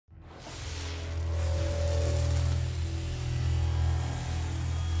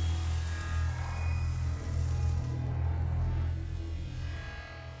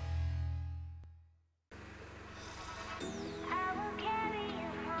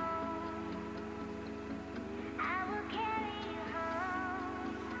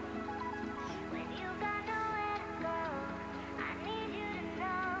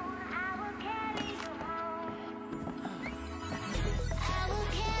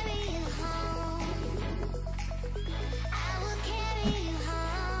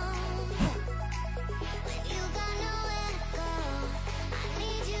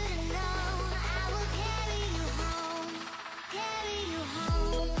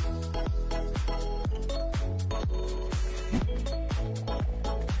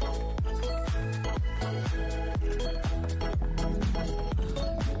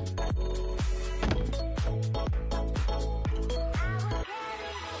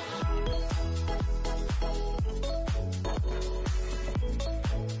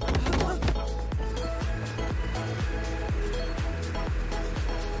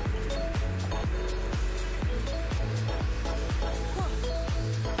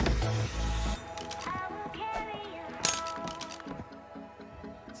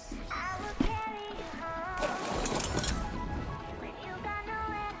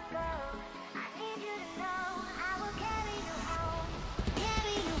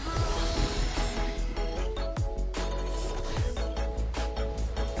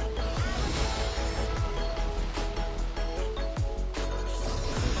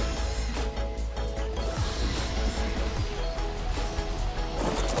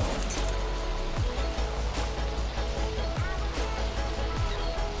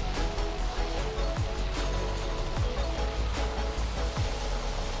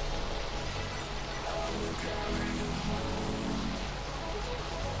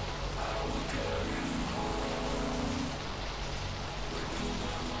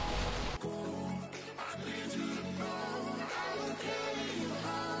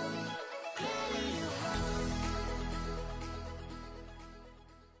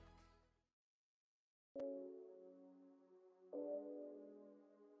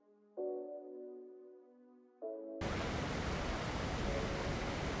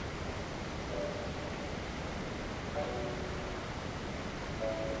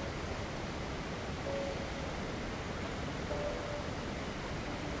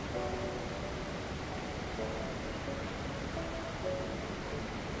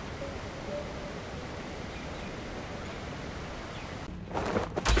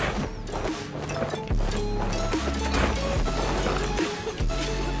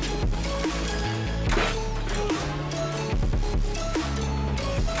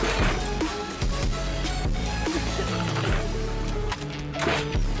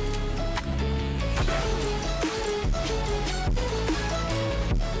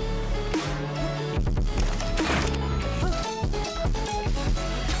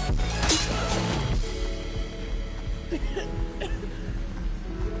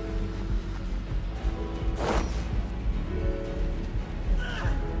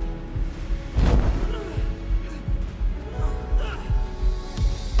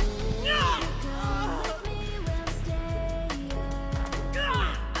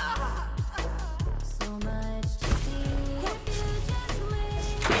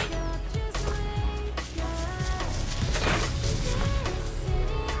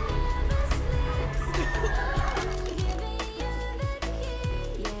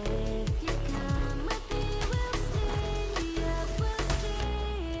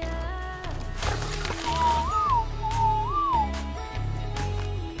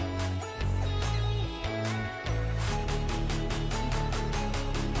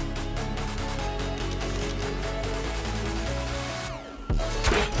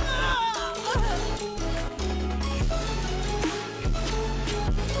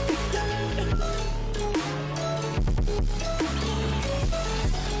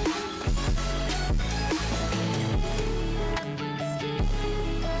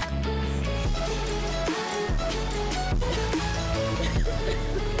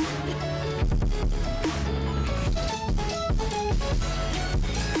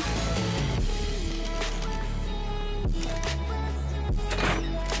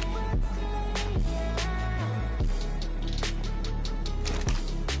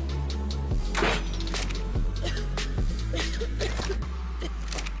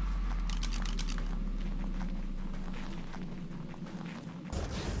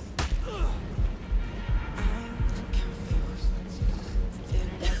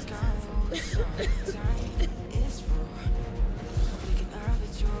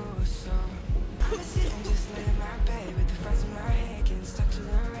sitting just laying in my bed with the fronts of my head getting stuck to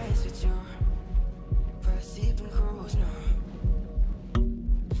the race with you. For a sleeping cruise, no.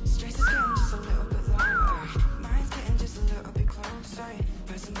 Stress is getting just a little bit lower. Mine's getting just a little bit closer.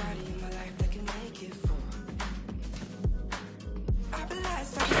 Find somebody in my life that can make it for. I've been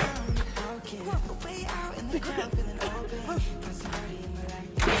lost, I've been broken, but way out in the crowd feeling open. Find somebody in my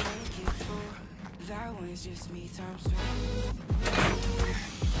life that can make it for. That one's just me times two.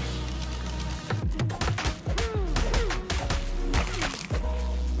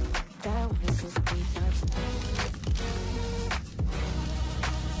 That one's just me times two.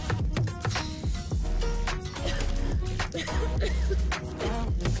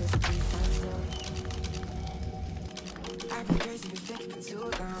 I've been crazy, been thinking for too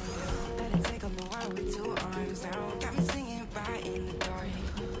long. Let it take up a while with two arms out. Got me singing right in the dark.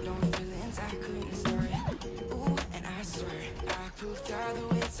 No feelings I couldn't start. Ooh, and I swear I proved all the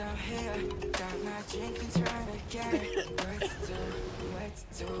ways I'm here. Got my drink and trying to get what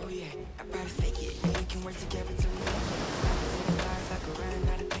to do, yeah. I better fake it, we can work together till we make it. Stop lies like we're running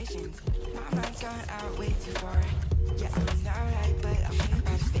out of patience. My mind's gone out way too far. Yeah, I'm not right, but I'm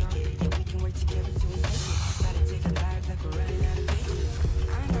about to fake it. Yeah, we can work together till we make it. Gotta take a life like we're running out of patience.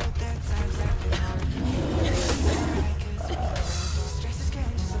 I know that times have been hard. Alright, 'cause stress is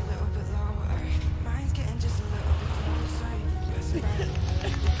getting just a little bit lower. Mine's getting just a little bit closer.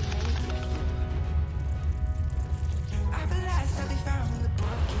 I've been lost, I'll be found in the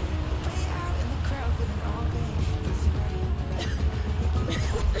broken. Way out in the crowd feeling open. There's somebody in my life that can make it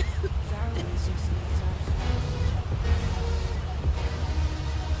for. That was just me times two.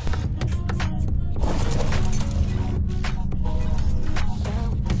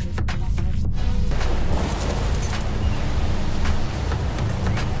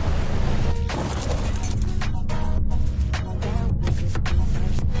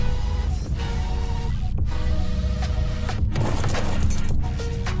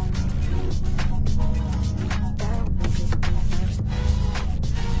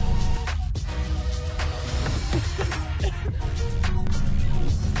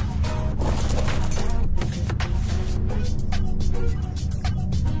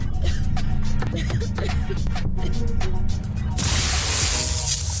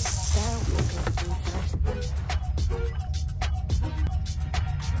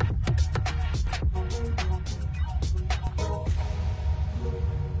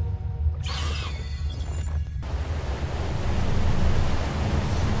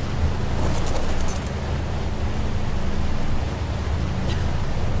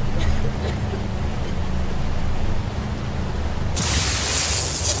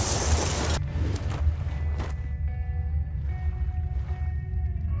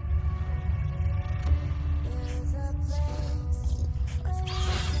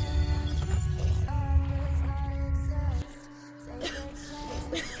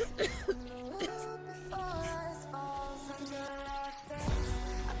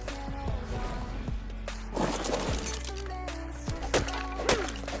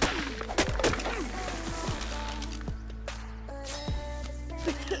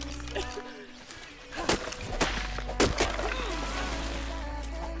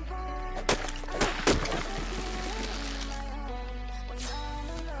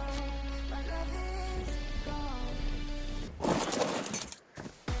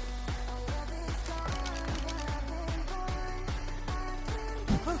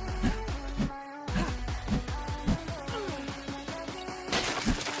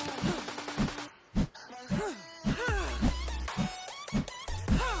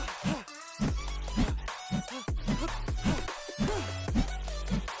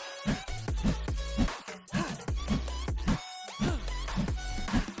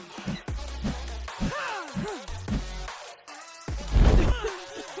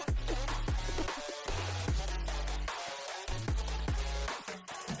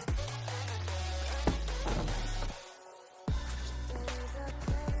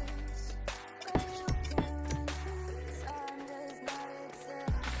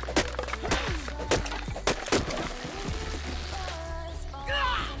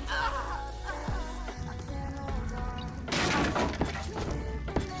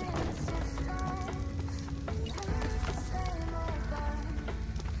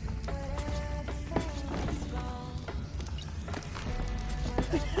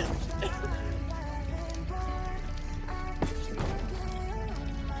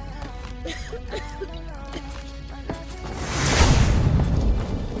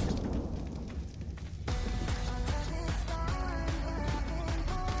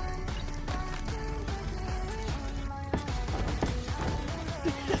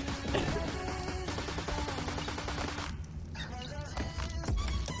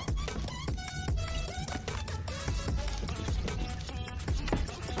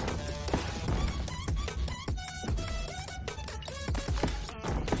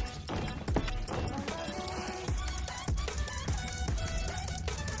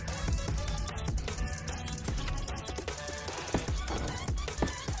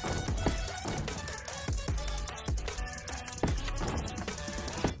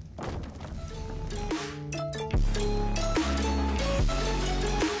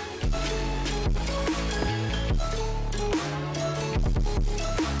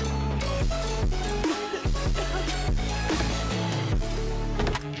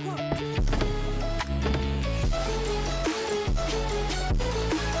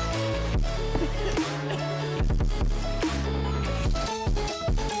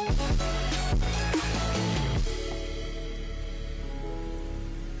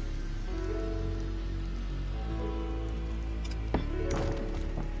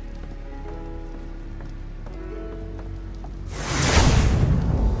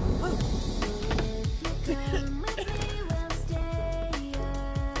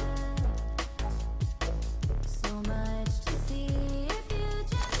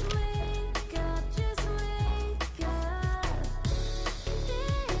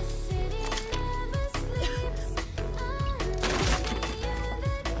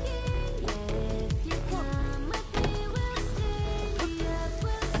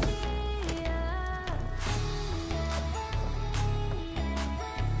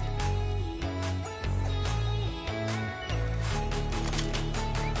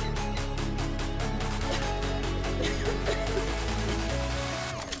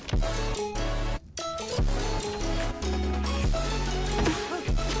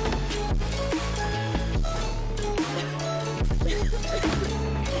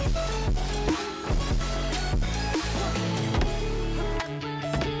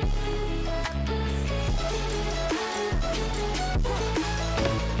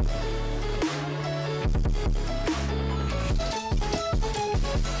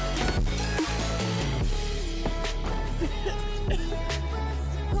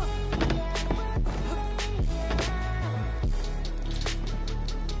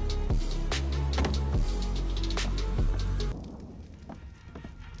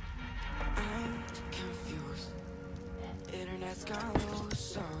 let's go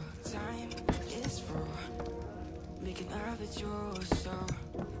so time is raw. Making love with you, so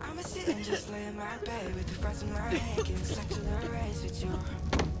I'ma sit and just lay in my bed with the front of my head, getting sexual race with you.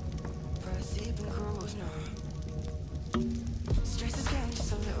 But I sleep and cruise now. Stress is getting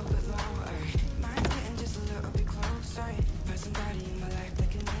just a little bit lower. Mind's getting just a little bit closer. Find somebody in my life that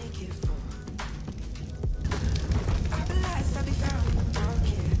can make it for. I'll be lost, I'll be found,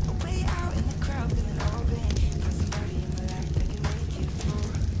 broken. Way out in the crowd, feeling open. Find somebody in my life that can make it for.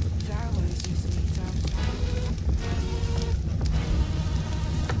 That one's just me, times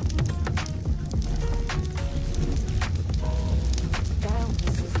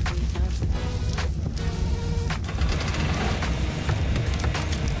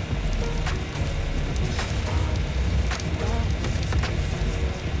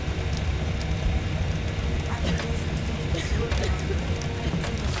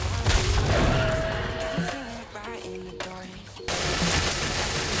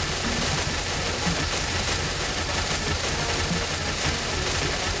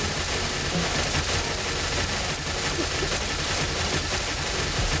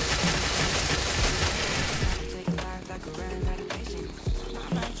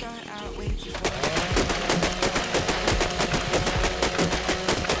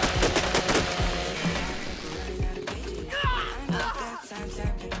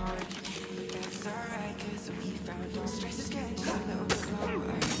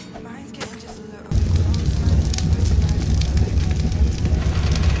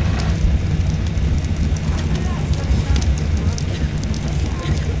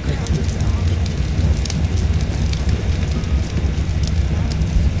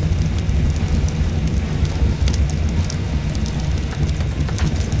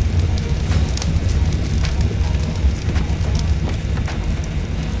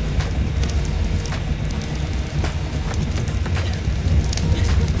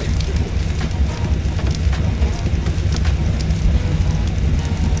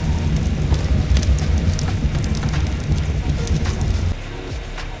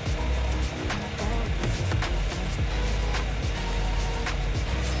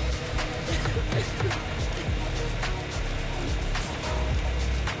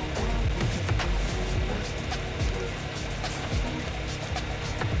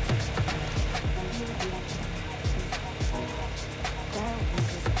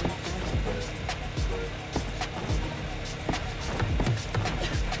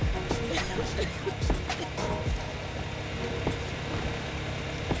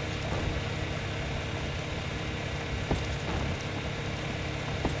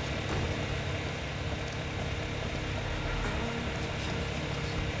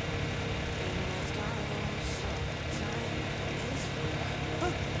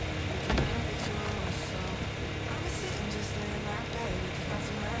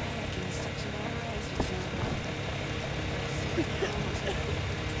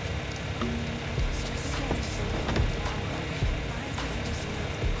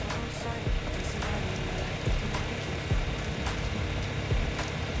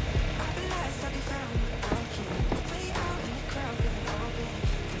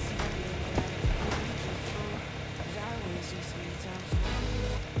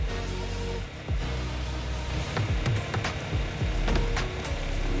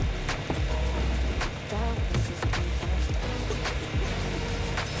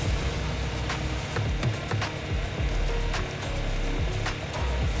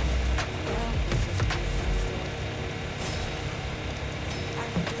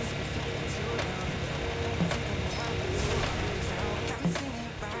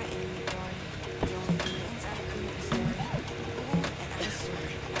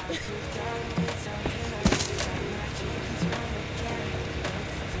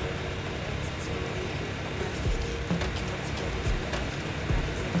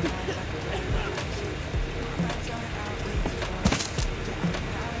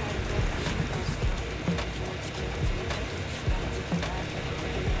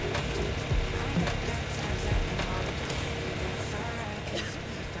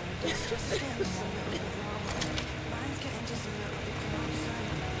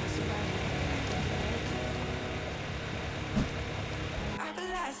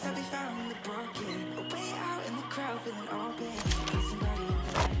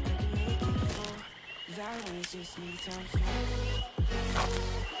just me, times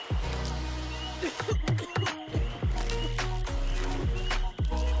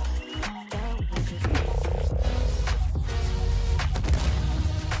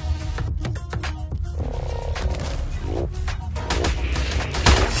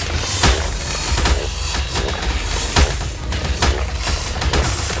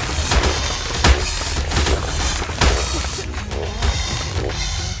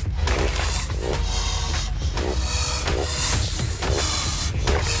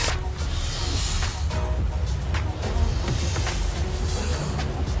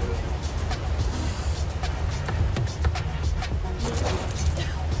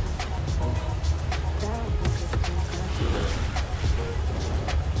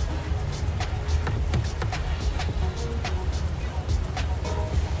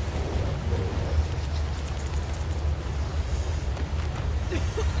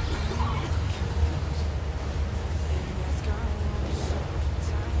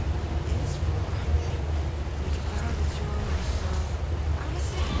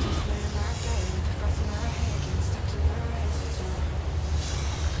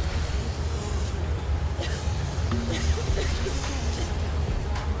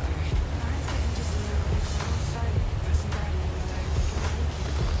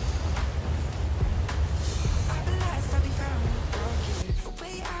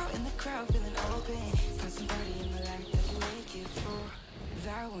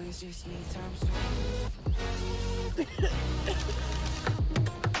out when it's just me times two.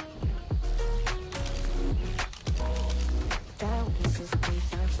 That was just me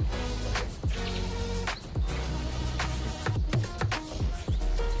times two.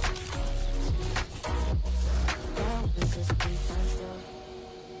 That was just me times two.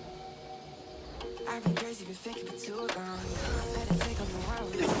 I've been crazy, been thinking for too long. Better take a while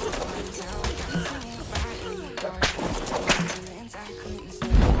with you. Got me singing right in the dark. Feelings I couldn't stop.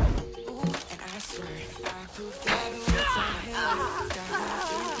 Ooh, and I swear I proved that it was all hell. Got my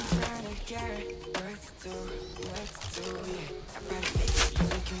dreams trying to carry. What to do, yeah. I'm about to fix it.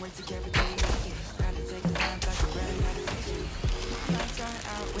 We can work together till we make it. About to take a time like we're running out of patience. I'm not trying to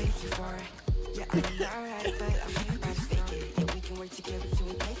outweigh you for it. Yeah, I'm alright, but I'm here about to fake it. Yeah, we can work together till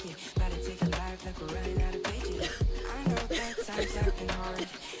we make it. About to take a life like we're running out of pages. I know that times have been hard,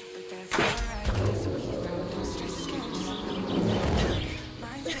 but that's alright, cause we found no stress.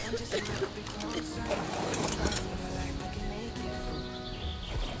 Mine's getting just